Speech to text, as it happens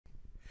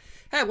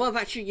Hey, well, I'm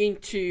actually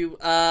into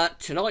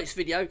tonight's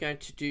video. Going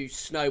to do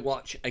Snow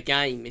Watch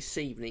again this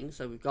evening.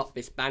 So we've got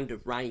this band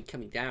of rain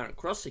coming down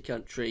across the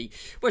country.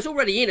 Well, it's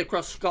already in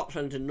across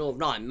Scotland and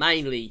Northern Ireland,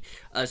 mainly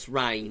as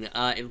rain.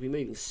 It'll be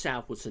moving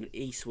southwards and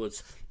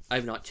eastwards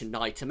overnight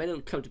tonight, and then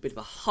it'll come to a bit of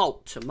a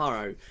halt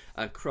tomorrow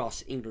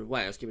across England and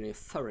Wales, giving it a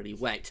thoroughly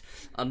wet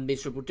and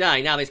miserable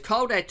day. Now, there's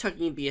cold air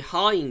tucking in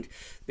behind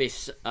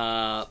this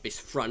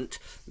front,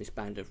 this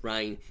band of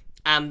rain.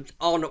 And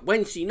on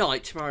Wednesday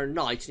night, tomorrow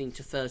night, and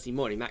into Thursday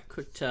morning, that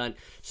could turn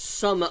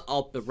some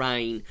of the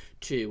rain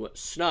to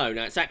snow.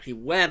 Now, it's actually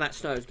where that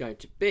snow is going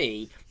to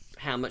be,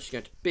 how much it's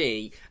going to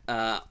be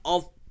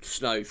of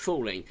snow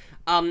falling.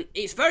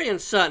 It's very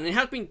uncertain. It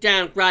has been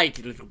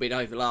downgraded a little bit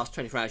over the last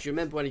 24 hours. You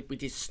remember when we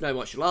did Snow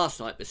Watch last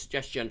night, the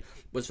suggestion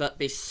was that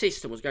this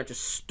system was going to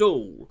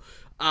stall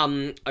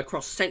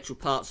across central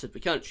parts of the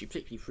country,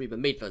 particularly through the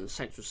Midlands,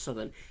 central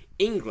southern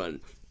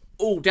England,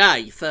 all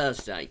day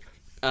Thursday.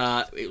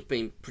 It was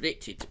being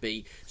predicted to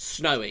be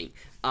snowing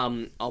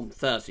on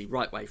Thursday,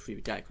 right way through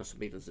the day across the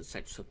Midlands and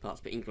central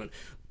parts of England.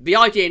 The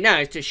idea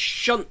now is to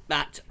shunt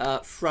that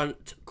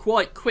front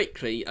quite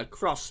quickly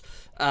across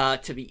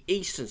to the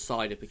eastern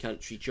side of the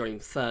country during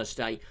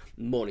Thursday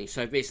morning.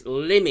 So this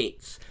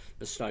limits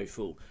the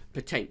snowfall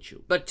potential.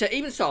 But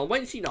even so, on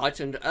Wednesday night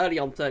and early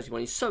on Thursday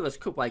morning, some of us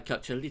could wake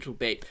up to a little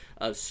bit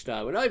of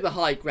snow. And over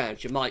high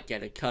ground, you might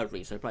get a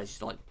covering. So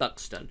places like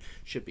Buxton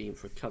should be in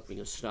for a covering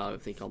of snow, I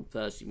think, on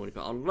Thursday morning.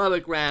 But on lower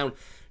ground,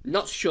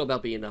 not sure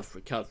there'll be enough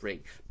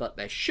recovering, but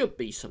there should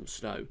be some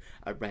snow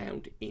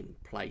around in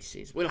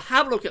places. We'll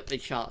have a look at the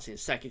charts in a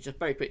second. Just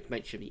very quick to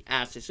mention the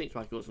ads. There's links to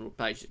my course on the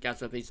page.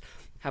 Gather up his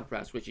have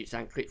browse widgets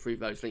and click through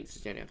those links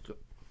as you have to.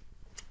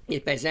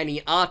 If there's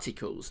any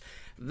articles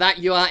that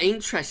you are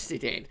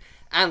interested in,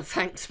 and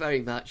thanks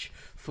very much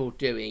for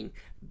doing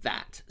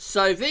that.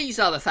 So these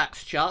are the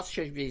facts charts,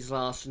 showed you these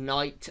last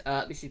night.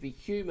 This is the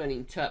human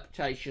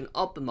interpretation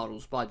of the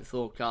models by the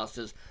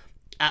forecasters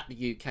at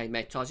the UK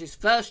Met Office. This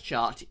first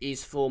chart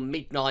is for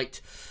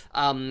midnight,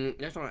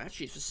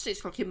 actually it's for 6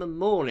 o'clock in the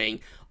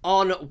morning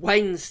on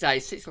Wednesday,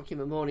 6 o'clock in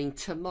the morning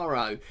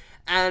tomorrow.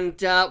 And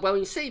well,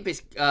 you see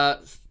this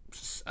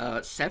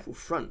several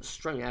fronts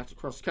strung out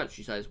across the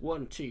country. So there's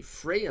 1, 2,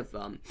 3 of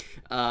them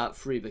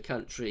through the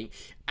country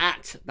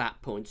at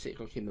that point, 6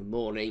 o'clock in the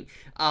morning.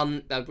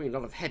 They'll bring a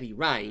lot of heavy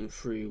rain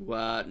through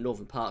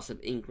northern parts of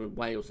England,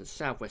 Wales and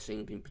southwest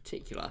England in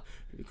particular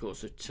through the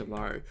course of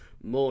tomorrow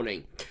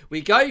morning.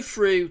 We go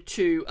through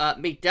to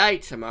midday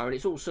tomorrow, and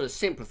it's all sort of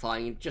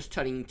simplifying and just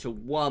turning into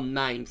one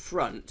main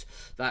front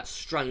that's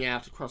strung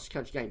out across the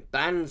country. Again,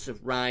 bands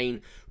of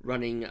rain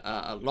running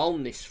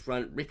along this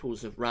front,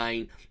 ripples of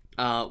rain.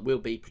 Will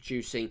be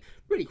producing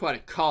really quite a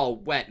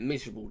cold, wet,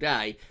 miserable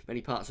day.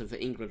 Many parts of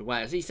England and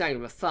Wales. East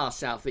Anglia, the far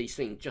southeast,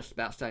 thing just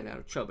about staying out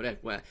of trouble.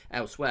 Everywhere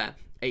elsewhere,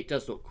 it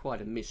does look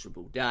quite a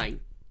miserable day.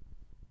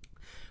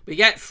 We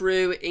get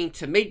through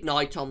into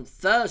midnight on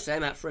Thursday,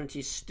 and that front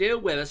is still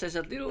with us. There's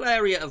a little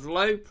area of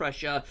low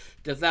pressure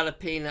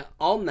developing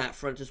on that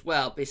front as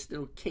well. This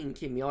little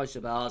kink in the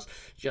isobars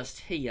just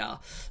here.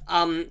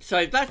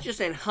 So that's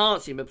just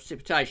enhancing the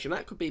precipitation.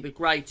 That could be the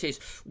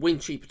greatest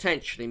wintry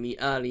potential in the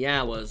early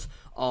hours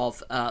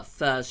of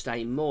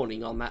Thursday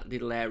morning on that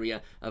little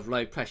area of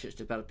low pressure that's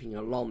developing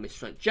along this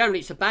front. Generally,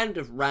 it's a band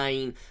of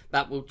rain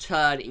that will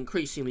turn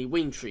increasingly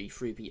wintry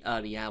through the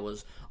early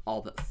hours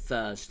of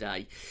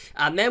Thursday.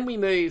 And then we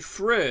move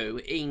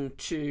through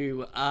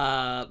into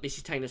this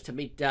is taking us to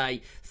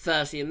midday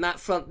Thursday, and that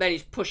front then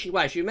is pushing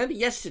away. So you remember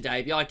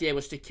yesterday the idea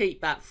was to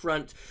keep that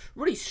front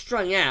really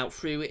strung out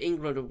through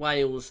England and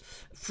Wales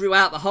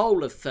throughout the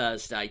whole of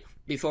Thursday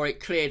before it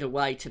cleared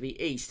away to the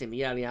east in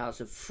the early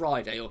hours of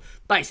Friday, or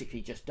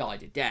basically just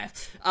died a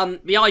death.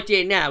 The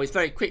idea now is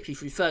very quickly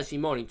through Thursday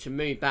morning to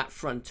move that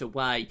front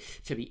away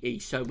to the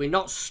east. So we're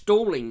not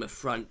stalling the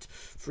front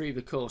through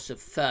the course of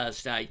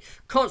Thursday.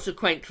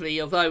 Consequently,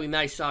 although we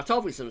may start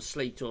off with some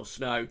sleet or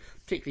snow,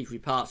 particularly through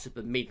parts of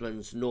the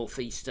Midlands,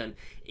 northeastern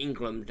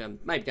England, and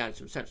maybe down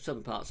to some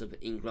southern parts of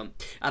England,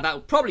 that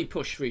will probably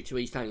push through to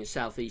East Anglia and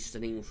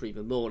southeastern England through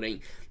the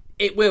morning.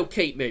 It will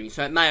keep moving,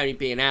 so it may only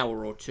be an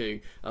hour or two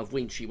of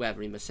wintry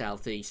weather in the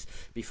southeast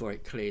before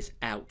it clears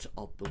out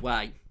of the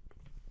way.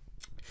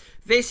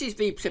 This is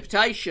the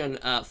precipitation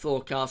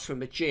forecast from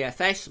the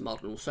GFS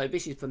model. So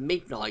this is for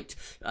midnight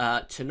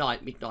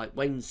tonight, midnight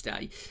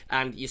Wednesday.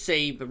 And you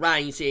see the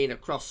rain's in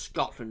across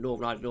Scotland,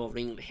 Northern Ireland, Northern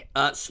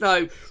England.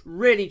 Snow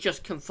really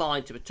just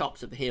confined to the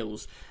tops of the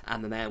hills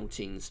and the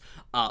mountains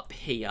up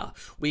here.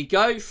 We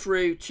go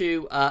through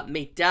to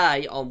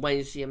midday on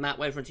Wednesday, and that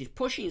weather front is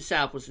pushing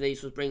southwards and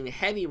eastwards, bringing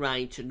heavy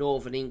rain to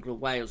northern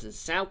England, Wales and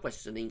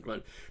southwestern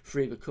England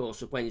through the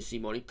course of Wednesday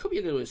morning. Could be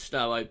a little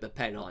snow over the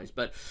Pennines,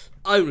 but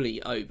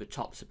only over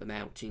tops of the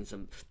mountains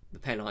and the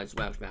Pennines,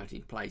 Welsh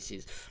mountain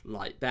places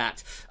like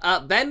that.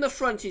 Then the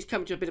front is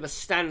coming to a bit of a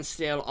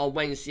standstill on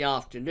Wednesday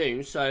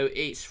afternoon, so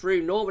it's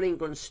through northern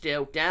England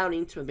still, down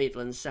into the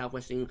Midlands,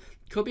 southwest England.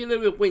 Could be a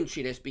little bit of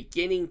wintriness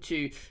beginning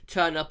to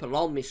turn up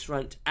along this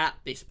front at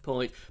this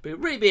point, but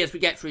it'll really be as we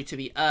get through to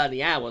the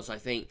early hours, I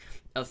think,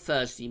 of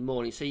Thursday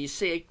morning. So you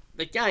see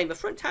again, the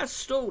front has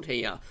stalled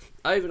here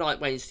overnight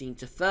Wednesday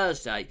into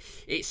Thursday.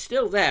 It's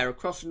still there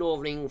across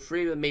northern England,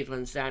 through the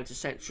Midlands down to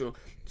central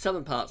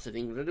southern parts of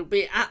England. It'll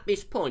be at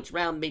this point,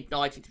 around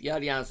midnight into the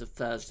early hours of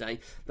Thursday,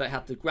 that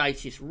have the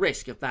greatest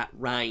risk of that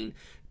rain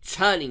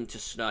turning to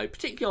snow,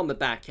 particularly on the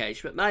back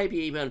edge, but maybe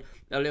even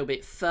a little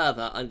bit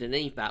further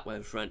underneath that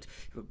weather front.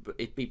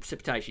 If the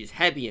precipitation is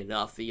heavy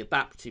enough, the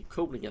evaporative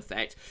cooling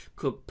effect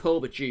could pull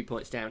the dew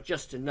points down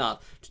just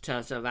enough to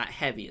turn some of that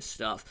heavier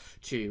stuff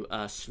to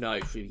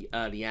snow through the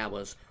early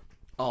hours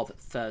of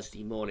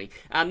Thursday morning.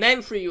 And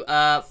then through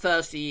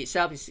Thursday,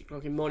 south 6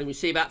 o'clock in the morning, we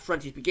see that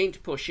frontage begin to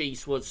push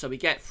eastwards, so we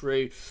get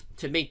through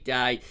to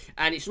midday,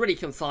 and it's really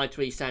confined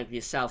to East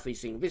Anglia, South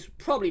East England. This will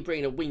probably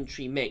bring a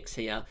wintry mix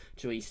here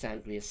to East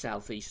Anglia,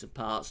 South Eastern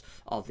parts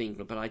of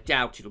England, but I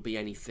doubt it'll be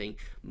anything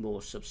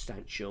more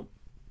substantial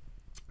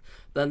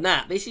than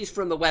that. This is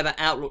from the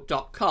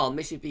weatheroutlook.com.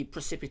 This is the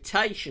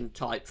precipitation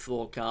type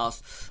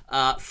forecast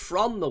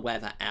from the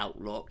Weather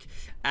Outlook,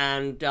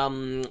 and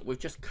we've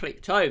just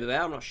clicked over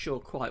there. I'm not sure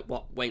quite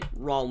what went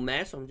wrong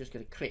there, so I'm just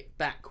going to click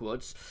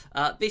backwards.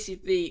 This is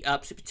the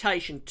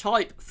precipitation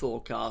type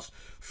forecast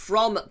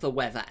from the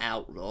Weather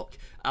Outlook,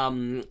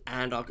 and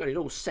I've got it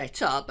all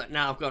set up, but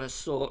now I've got to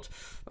sort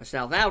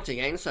myself out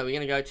again. So we're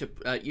going to go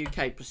to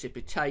UK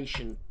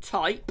precipitation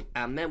type,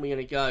 and then we're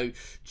going to go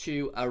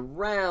to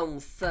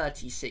around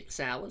 36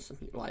 hours,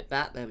 something like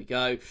that. There we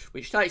go,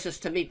 which takes us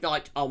to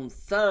midnight on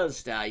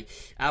Thursday,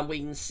 and we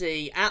can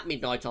see at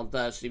midnight on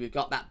Thursday we've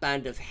got that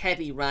band of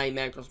heavy rain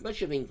there across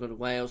much of England and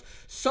Wales,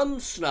 some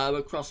snow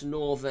across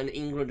northern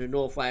England and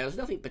North Wales,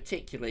 nothing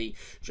particularly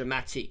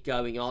dramatic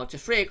going on. To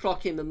 3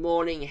 o'clock in the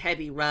morning,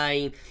 heavy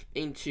rain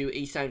into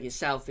East Anglia,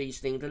 South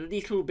East England, a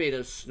little bit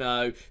of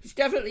snow. It's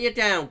definitely a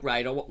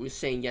downgrade on what we were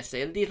seeing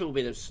yesterday, a little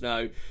bit of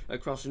snow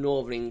across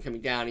northern England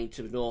coming down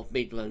into the North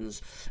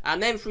Midlands.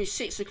 And then through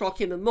 6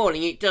 o'clock in the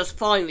morning, it does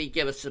finally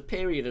give us a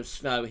period of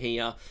snow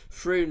here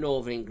through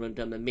northern England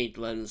and the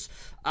Midlands.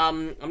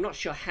 I'm not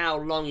sure how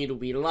long it'll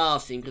be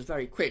lasting, because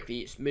very quickly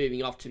it's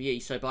moving off to the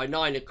east, so by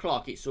 9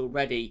 o'clock it's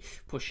already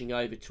pushing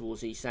over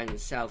towards East Anglia,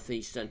 South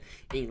Eastern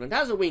England.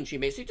 As a wintry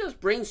mix, it does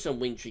bring some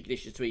wintry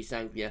conditions to East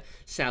Anglia,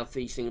 South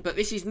East England, but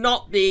this is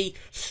not the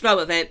snow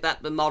event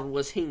that the model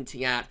was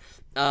hinting at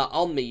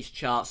on these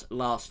charts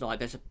last night.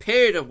 There's a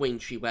period of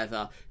wintry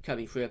weather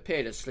coming through, a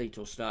period of sleet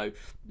or snow,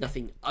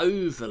 nothing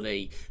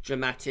overly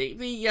dramatic.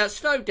 The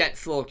snow depth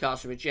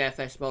forecast from a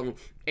GFS model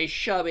is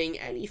showing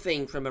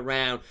anything from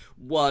around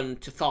 1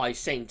 to 5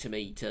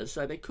 centimetres,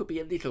 so there could be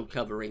a little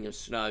covering of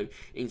snow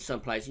in some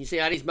places. You see,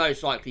 that is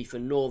most likely for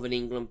northern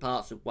England,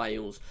 parts of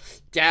Wales,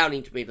 down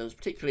into Midlands,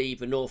 particularly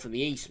the North and the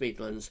East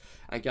Midlands,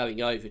 and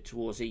going over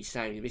towards East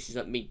Anglia. This is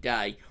at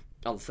midday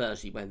on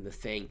Thursday when the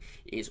thing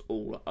is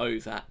all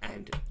over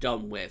and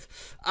done with.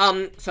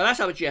 So that's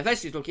how the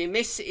GFS is looking.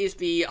 This is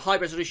the high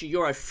resolution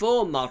Euro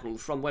 4 model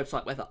from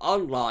website Weather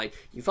Online.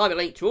 You can find a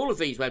link to all of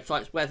these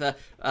websites, Weather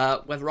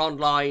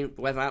Online,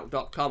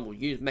 weatherout.com. We'll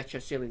use Meteo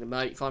Seal in a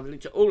moment. You can find a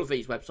link to all of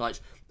these websites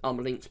on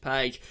the links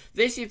page.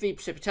 This is the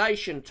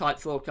precipitation type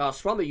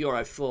forecast from a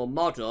Euro 4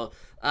 model,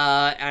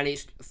 and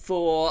it's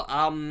for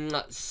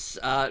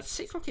 6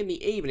 o'clock in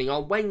the evening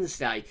on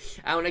Wednesday.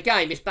 And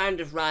again, this band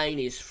of rain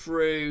is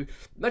through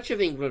much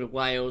of England and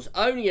Wales,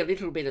 only a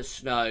little bit of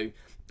snow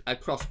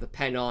across the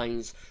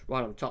Pennines,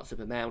 right on tops of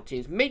the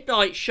mountains.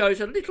 Midnight shows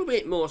a little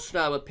bit more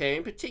snow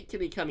appearing,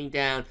 particularly coming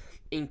down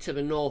into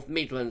the North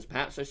Midlands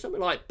perhaps, so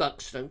something like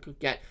Buxton could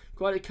get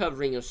quite a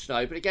covering of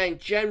snow, but again,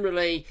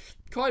 generally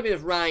quite a bit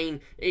of rain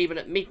even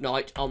at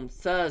midnight on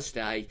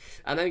Thursday,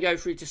 and then we go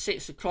through to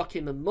 6 o'clock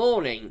in the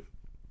morning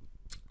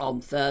on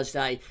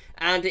Thursday,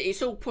 and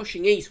it's all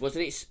pushing eastwards,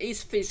 and it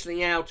is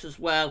fizzling out as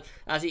well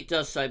as it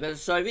does so. But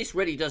so this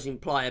really does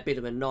imply a bit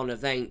of a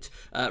non-event.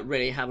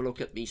 Really have a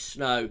look at the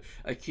snow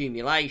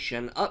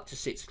accumulation up to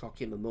 6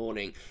 o'clock in the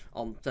morning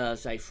on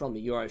Thursday from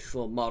the Euro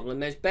 4 model,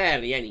 and there's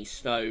barely any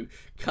snow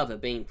cover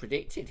being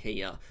predicted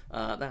here.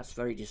 That's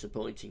very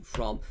disappointing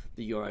from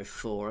the Euro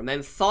 4. And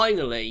then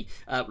finally,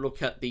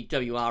 look at the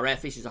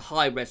WRF. This is a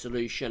high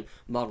resolution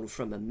model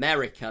from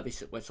America. This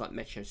is at website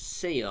Meteo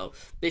Seal.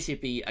 This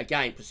would be,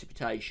 again,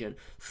 precipitation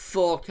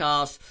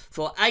forecast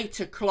for 8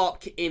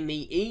 o'clock in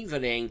the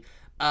evening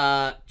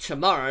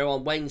tomorrow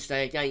on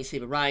Wednesday. Again, you see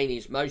the rain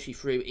is mostly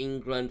through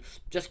England,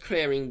 just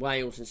clearing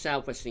Wales and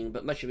southwest England,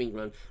 but much of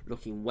England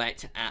looking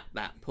wet at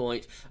that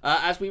point.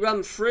 As we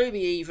run through the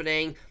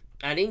evening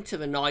and into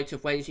the night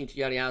of Wednesday into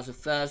the early hours of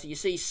Thursday, you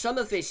see some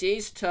of this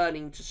is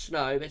turning to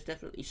snow. There's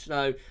definitely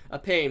snow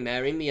appearing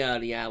there in the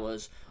early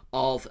hours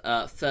of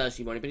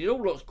Thursday morning, but it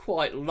all looks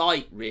quite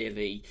light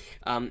really.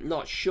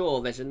 Not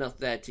sure there's enough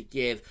there to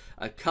give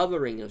a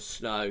covering of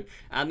snow.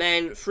 And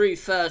then through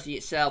Thursday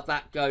itself,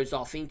 that goes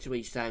off into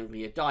East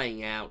Anglia,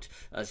 dying out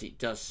as it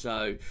does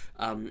so.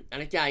 And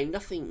again,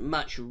 nothing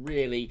much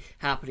really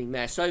happening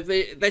there. So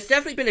there's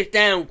definitely been a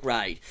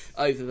downgrade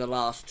over the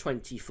last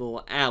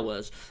 24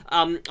 hours.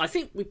 I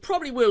think we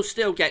probably will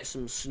still get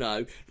some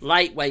snow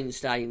late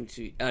Wednesday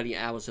into early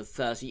hours of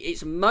Thursday.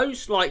 It's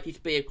most likely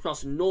to be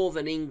across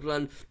northern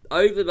England,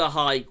 over the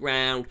high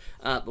ground,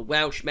 the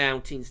Welsh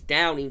Mountains,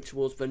 down in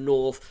towards the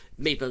North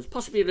Midlands,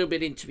 possibly a little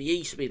bit into the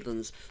East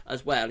Midlands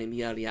as well in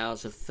the early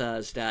hours of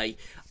Thursday.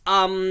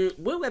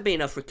 Will there be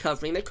enough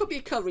recovering? There could be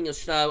a covering of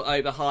snow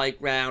over high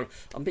ground.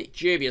 I'm a bit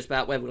dubious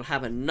about whether we'll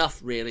have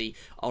enough really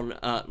on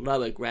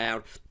lower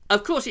ground.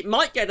 Of course, it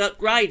might get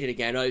upgraded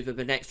again over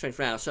the next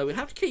 24 hours, so we'll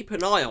have to keep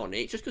an eye on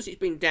it. Just because it's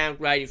been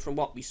downgraded from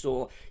what we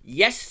saw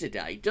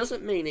yesterday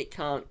doesn't mean it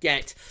can't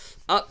get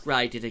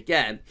upgraded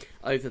again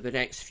over the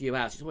next few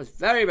hours. It's always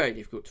very, very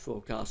difficult to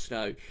forecast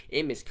snow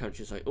in this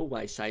country, as I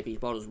always say.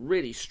 These models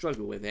really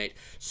struggle with it.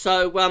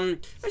 So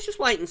let's just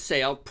wait and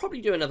see. I'll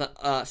probably do another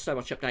Snow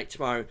Watch update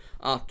tomorrow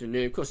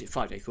afternoon. Of course, it's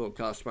 5-day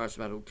forecast tomorrow,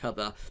 so that'll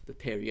cover the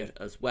period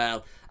as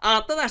well.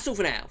 But that's all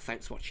for now.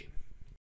 Thanks for watching.